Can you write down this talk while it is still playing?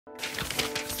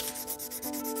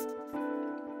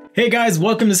Hey guys,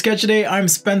 welcome to Sketch Today. I'm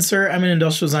Spencer. I'm an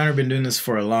industrial designer, been doing this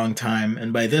for a long time,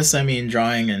 and by this I mean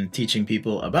drawing and teaching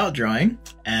people about drawing.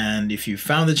 And if you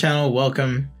found the channel,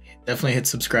 welcome. Definitely hit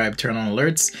subscribe, turn on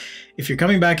alerts. If you're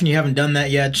coming back and you haven't done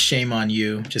that yet, shame on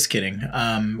you. Just kidding.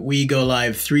 We go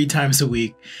live 3 times a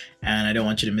week, and I don't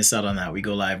want you to miss out on that. We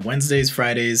go live Wednesdays,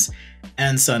 Fridays,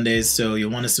 and Sundays, so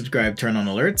you'll want to subscribe, turn on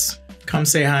alerts. Come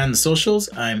say hi on the socials.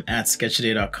 I'm at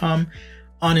sketchtoday.com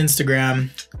on Instagram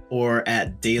or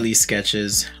at Daily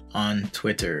Sketches on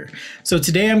Twitter. So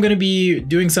today I'm going to be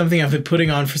doing something I've been putting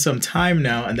on for some time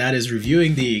now, and that is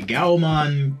reviewing the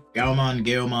Gaomon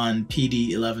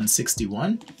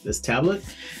PD1161, this tablet.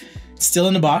 It's still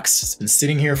in the box. It's been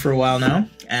sitting here for a while now,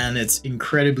 and it's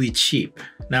incredibly cheap.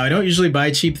 Now, I don't usually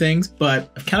buy cheap things, but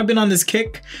I've kind of been on this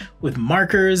kick with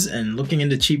markers and looking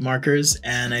into cheap markers,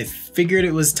 and I figured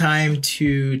it was time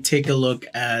to take a look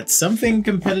at something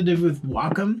competitive with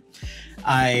Wacom.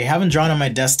 I haven't drawn on my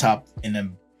desktop in a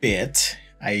bit.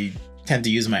 I tend to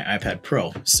use my iPad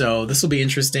Pro, so this will be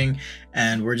interesting,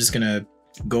 and we're just gonna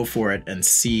go for it and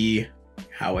see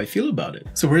how I feel about it.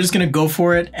 So we're just gonna go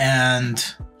for it, and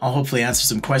I'll hopefully answer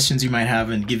some questions you might have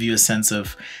and give you a sense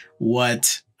of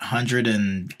what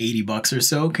 180 bucks or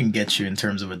so can get you in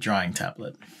terms of a drawing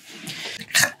tablet.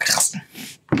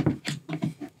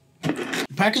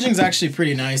 The packaging is actually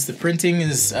pretty nice. The printing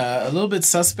is a little bit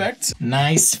suspect.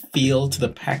 Nice feel to the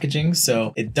packaging,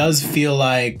 so it does feel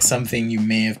like something you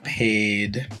may have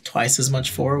paid twice as much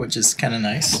for, which is kind of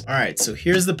nice. All right, so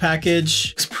here's the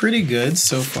package. It's pretty good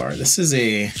so far. This is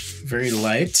a very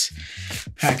light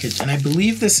package, and I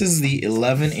believe this is the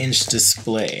 11-inch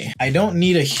display. I don't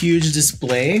need a huge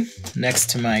display next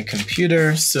to my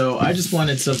computer, so I just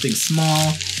wanted something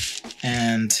small,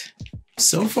 and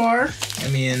so far, I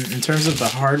mean, in terms of the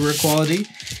hardware quality,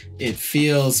 it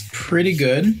feels pretty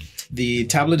good. The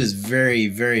tablet is very,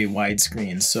 very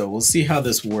widescreen, so we'll see how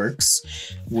this works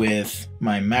with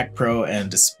my Mac Pro and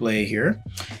display here.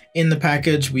 In the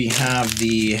package, we have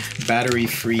the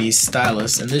battery-free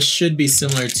stylus, and this should be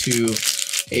similar to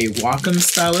a Wacom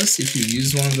stylus. If you've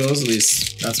used one of those, at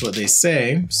least that's what they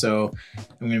say. So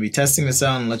I'm going to be testing this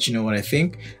out and let you know what I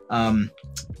think.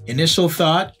 Initial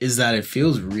thought is that it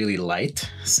feels really light,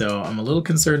 so I'm a little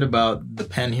concerned about the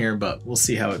pen here, but we'll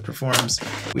see how it performs.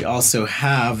 We also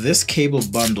have this cable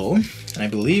bundle, and I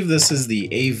believe this is the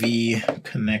AV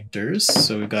connectors.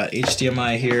 So we've got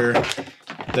HDMI here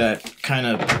that kind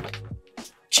of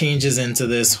changes into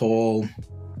this whole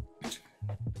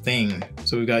thing.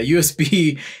 So we've got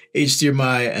USB,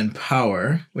 HDMI, and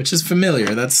power, which is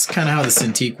familiar. That's kind of how the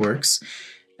Cintiq works.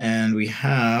 And we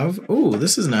have, oh,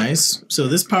 this is nice. So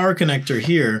this power connector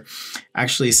here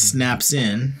actually snaps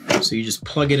in. So you just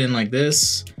plug it in like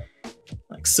this,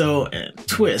 like so, and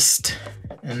twist.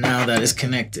 And now that is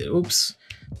connected. Oops.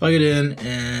 Plug it in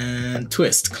and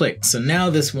twist, click. So now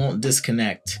this won't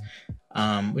disconnect,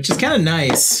 which is kind of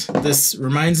nice. This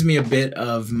reminds me a bit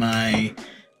of my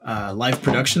live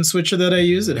production switcher that I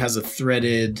use. It has a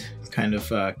threaded kind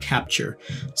of capture,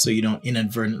 so you don't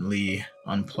inadvertently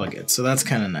unplug it. So that's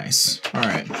kind of nice. All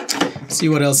right, see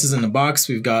what else is in the box.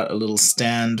 We've got a little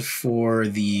stand for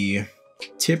the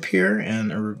tip here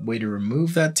and a way to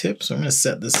remove that tip. So I'm going to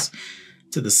set this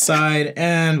to the side,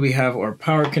 and we have our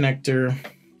power connector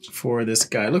for this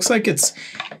guy. It looks like it's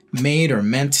made or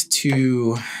meant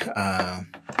to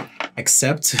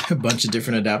accept a bunch of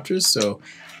different adapters. So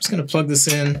I'm just going to plug this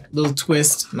in, little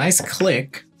twist, nice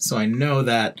click, so I know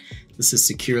that this is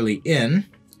securely in.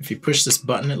 If you push this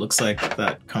button, it looks like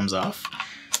that comes off.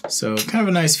 So kind of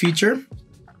a nice feature.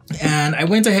 And I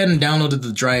went ahead and downloaded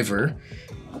the driver,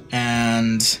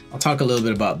 and I'll talk a little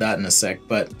bit about that in a sec,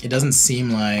 but it doesn't seem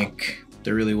like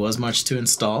there really was much to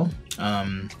install.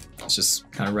 It's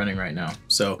just kind of running right now.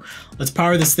 So let's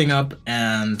power this thing up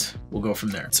and we'll go from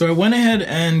there. So I went ahead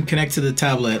and connected the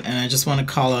tablet, and I just want to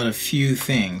call out a few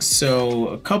things. So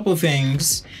a couple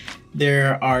things.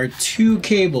 There are 2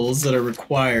 cables that are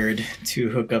required to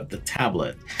hook up the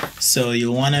tablet. So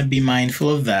you'll want to be mindful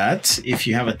of that if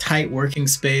you have a tight working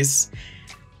space.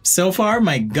 So far,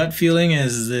 my gut feeling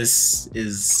is this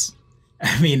is,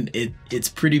 I mean, it's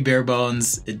pretty bare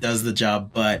bones. It does the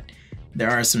job, but there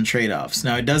are some trade-offs.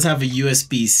 Now, it does have a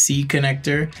USB-C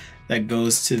connector that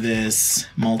goes to this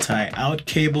multi-out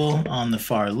cable on the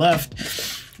far left.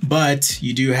 But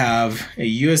you do have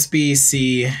a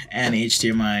USB-C and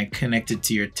HDMI connected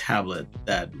to your tablet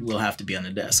that will have to be on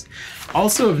the desk.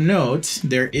 Also of note,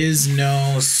 there is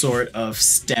no sort of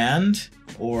stand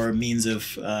or means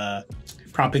of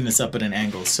propping this up at an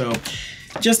angle. So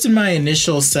just in my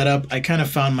initial setup, I kind of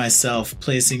found myself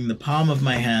placing the palm of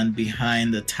my hand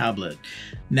behind the tablet.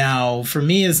 Now, for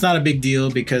me, it's not a big deal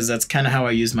because that's kind of how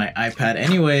I use my iPad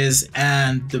anyways.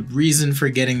 And the reason for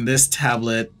getting this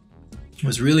tablet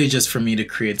was really just for me to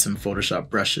create some Photoshop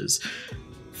brushes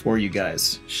for you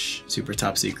guys. Shh, super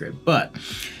top secret. But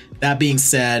that being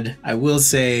said, I will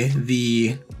say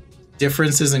the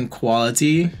differences in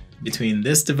quality between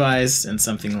this device and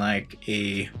something like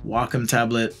a Wacom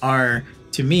tablet are,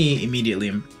 to me,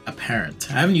 immediately apparent.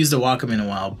 I haven't used a Wacom in a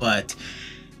while, but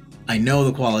I know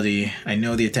the quality, I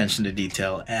know the attention to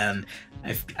detail, and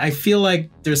I feel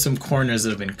like there's some corners that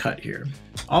have been cut here.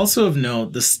 Also of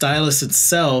note, the stylus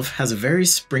itself has a very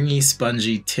springy,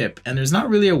 spongy tip, and there's not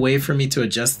really a way for me to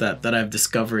adjust that I've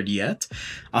discovered yet.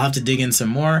 I'll have to dig in some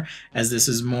more, as this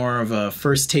is more of a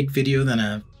first take video than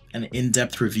an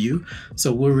in-depth review.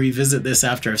 So we'll revisit this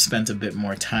after I've spent a bit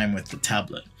more time with the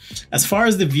tablet. As far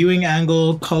as the viewing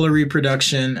angle, color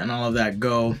reproduction, and all of that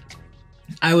go,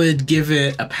 I would give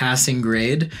it a passing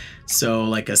grade. So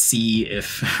like a C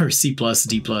or C+,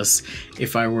 D+,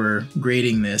 if I were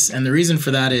grading this. And the reason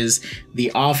for that is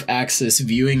the off-axis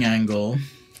viewing angle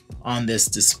on this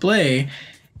display,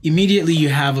 immediately you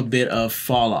have a bit of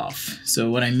fall off.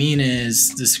 So what I mean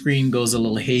is the screen goes a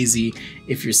little hazy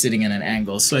if you're sitting at an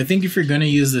angle. So I think if you're going to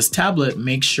use this tablet,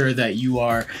 make sure that you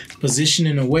are positioned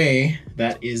in a way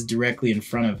that is directly in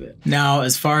front of it. Now,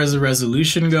 as far as the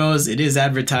resolution goes, it is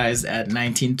advertised at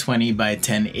 1920 by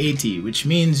 1080, which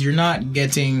means you're not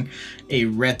getting a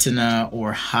Retina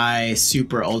or high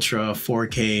super ultra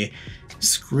 4K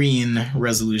screen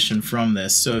resolution from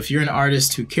this. So if you're an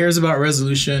artist who cares about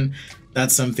resolution,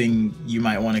 that's something you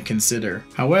might want to consider.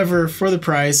 However, for the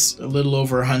price, a little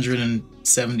over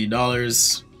 $170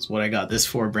 is what I got this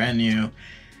for, brand new.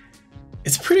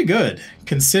 It's pretty good,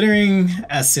 considering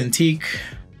a Cintiq,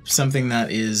 something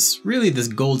that is really this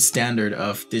gold standard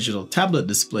of digital tablet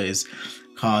displays,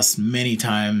 costs many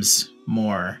times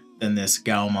more than this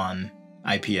Gaomon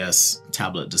IPS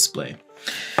tablet display.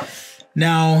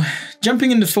 Now,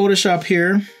 jumping into Photoshop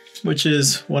here, which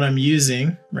is what I'm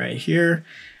using right here,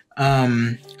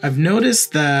 I've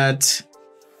noticed that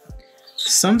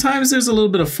sometimes there's a little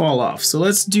bit of fall off. So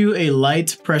let's do a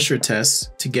light pressure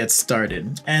test to get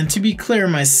started. And to be clear,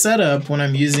 my setup when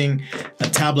I'm using a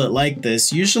tablet like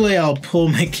this, usually I'll pull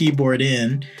my keyboard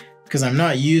in because I'm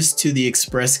not used to the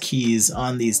express keys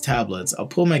on these tablets. I'll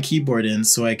pull my keyboard in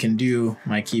so I can do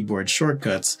my keyboard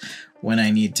shortcuts when I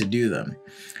need to do them.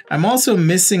 I'm also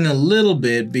missing a little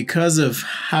bit because of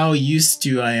how used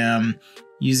to I am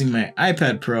using my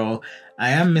iPad Pro.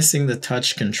 I am missing the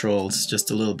touch controls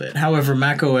just a little bit. However,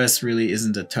 macOS really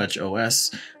isn't a touch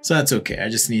OS, so that's okay. I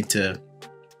just need to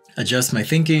adjust my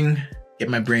thinking, get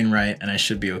my brain right, and I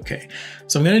should be okay.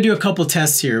 So I'm gonna do a couple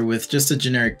tests here with just a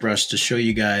generic brush to show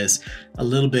you guys a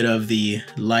little bit of the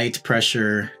light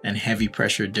pressure and heavy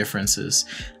pressure differences.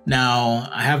 Now,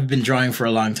 I have been drawing for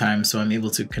a long time, so I'm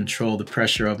able to control the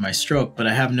pressure of my stroke, but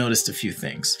I have noticed a few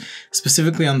things,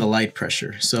 specifically on the light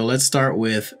pressure. So let's start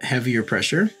with heavier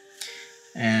pressure.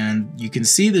 And you can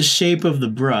see the shape of the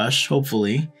brush,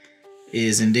 hopefully,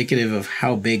 is indicative of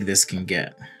how big this can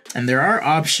get. And there are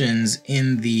options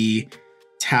in the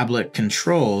tablet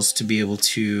controls to be able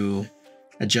to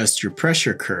adjust your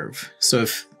pressure curve. So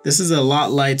if this is a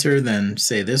lot lighter than,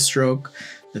 say, this stroke,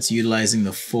 that's utilizing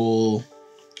the full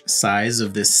size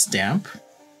of this stamp.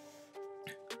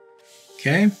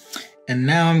 Okay, and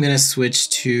now I'm gonna switch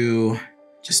to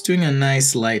just doing a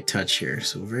nice light touch here.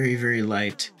 So very, very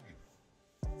light.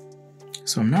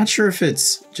 So I'm not sure if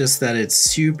it's just that it's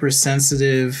super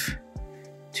sensitive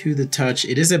to the touch.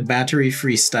 It is a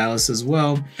battery-free stylus as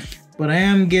well, but I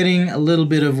am getting a little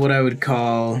bit of what I would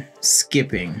call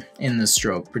skipping in the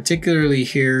stroke. Particularly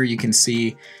here, you can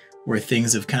see where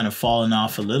things have kind of fallen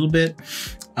off a little bit.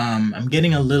 I'm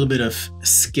getting a little bit of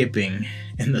skipping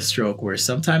in the stroke where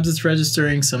sometimes it's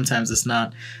registering, sometimes it's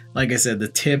not. Like I said, the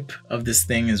tip of this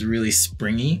thing is really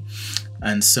springy,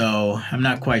 and so I'm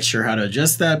not quite sure how to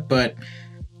adjust that, but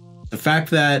the fact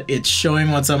that it's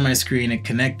showing what's on my screen, it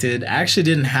connected. I actually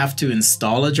didn't have to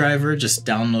install a driver, just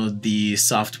download the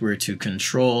software to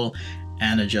control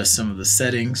and adjust some of the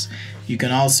settings. You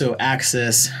can also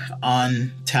access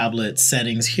on tablet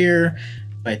settings here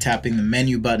by tapping the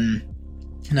menu button,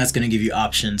 and that's going to give you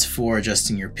options for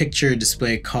adjusting your picture,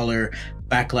 display, color,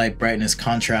 backlight, brightness,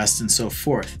 contrast, and so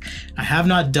forth. I have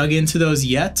not dug into those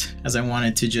yet, as I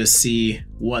wanted to just see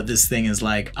what this thing is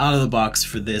like out of the box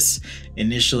for this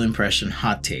initial impression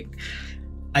hot take.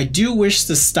 I do wish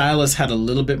the stylus had a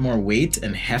little bit more weight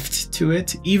and heft to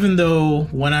it, even though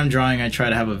when I'm drawing I try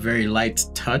to have a very light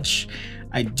touch.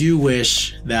 I do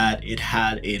wish that it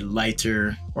had a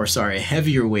lighter, or sorry, a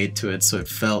heavier weight to it so it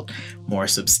felt more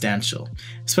substantial,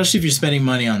 especially if you're spending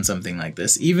money on something like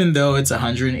this. Even though it's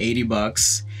 180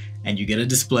 bucks and you get a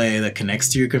display that connects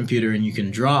to your computer and you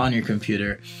can draw on your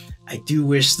computer, I do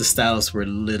wish the stylus were a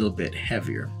little bit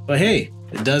heavier. But hey,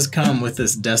 it does come with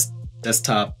this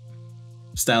desktop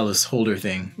stylus holder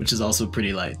thing, which is also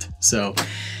pretty light. So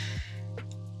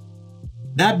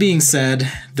that being said,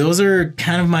 those are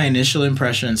kind of my initial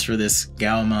impressions for this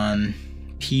Gaomon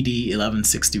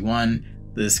PD1161,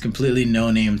 this completely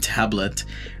no-name tablet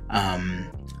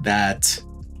that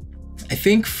I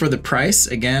think for the price,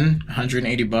 again,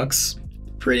 180 bucks,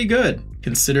 pretty good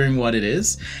considering what it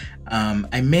is.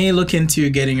 I may look into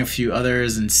getting a few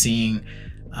others and seeing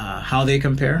how they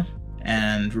compare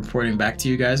and reporting back to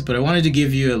you guys, but I wanted to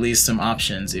give you at least some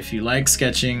options. If you like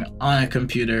sketching on a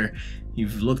computer,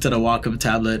 you've looked at a Wacom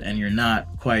tablet and you're not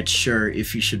quite sure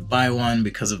if you should buy one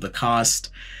because of the cost,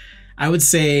 I would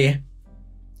say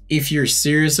if you're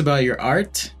serious about your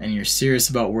art and you're serious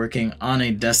about working on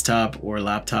a desktop or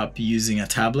laptop using a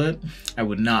tablet, I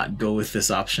would not go with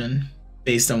this option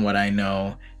based on what I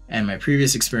know and my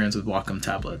previous experience with Wacom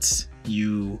tablets.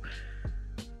 You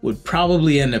would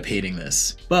probably end up hating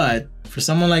this. But for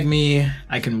someone like me,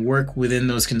 I can work within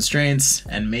those constraints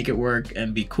and make it work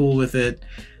and be cool with it.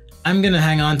 I'm gonna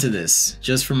hang on to this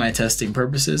just for my testing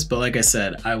purposes, but like I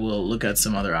said, I will look at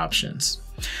some other options.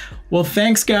 Well,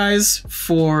 thanks guys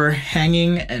for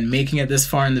hanging and making it this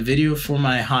far in the video for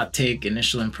my hot take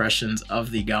initial impressions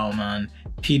of the Gaomon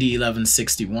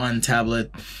PD1161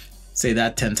 tablet. Say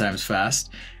that 10 times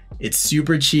fast. It's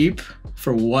super cheap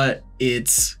for what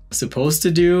it's supposed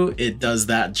to do. It does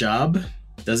that job.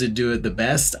 Does it do it the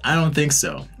best? I don't think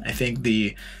so. I think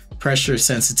the pressure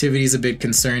sensitivity is a bit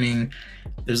concerning.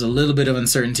 There's a little bit of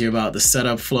uncertainty about the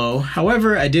setup flow.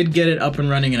 However, I did get it up and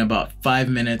running in about 5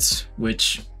 minutes,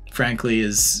 which frankly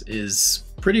is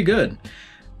pretty good.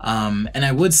 And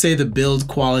I would say the build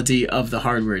quality of the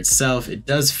hardware itself, it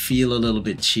does feel a little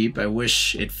bit cheap. I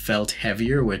wish it felt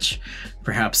heavier, which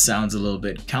perhaps sounds a little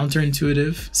bit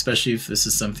counterintuitive, especially if this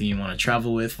is something you want to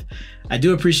travel with. I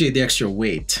do appreciate the extra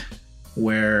weight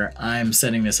where I'm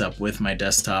setting this up with my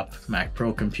desktop Mac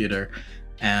Pro computer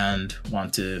and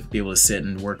want to be able to sit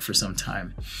and work for some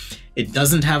time. It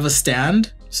doesn't have a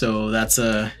stand, so that's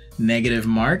a negative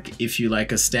mark if you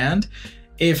like a stand.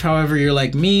 If, however, you're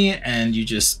like me and you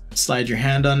just slide your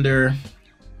hand under,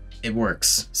 it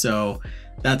works. So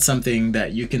that's something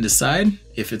that you can decide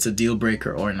if it's a deal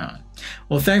breaker or not.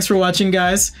 Well, thanks for watching,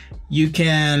 guys. You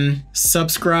can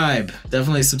subscribe,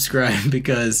 definitely subscribe,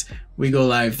 because we go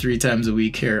live 3 times a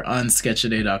week here on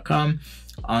sketchaday.com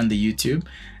on the YouTube,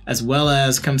 as well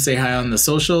as come say hi on the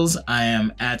socials. I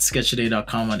am at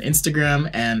sketchaday.com on Instagram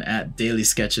and at Daily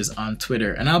Sketches on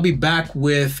Twitter. And I'll be back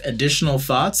with additional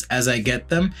thoughts as I get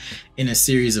them in a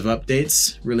series of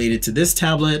updates related to this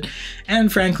tablet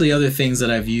and frankly other things that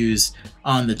I've used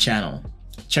on the channel.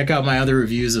 Check out my other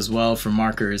reviews as well for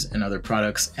markers and other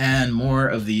products, and more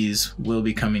of these will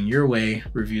be coming your way,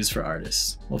 reviews for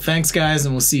artists. Well, thanks guys,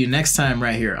 and we'll see you next time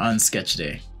right here on Sketch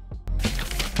Day.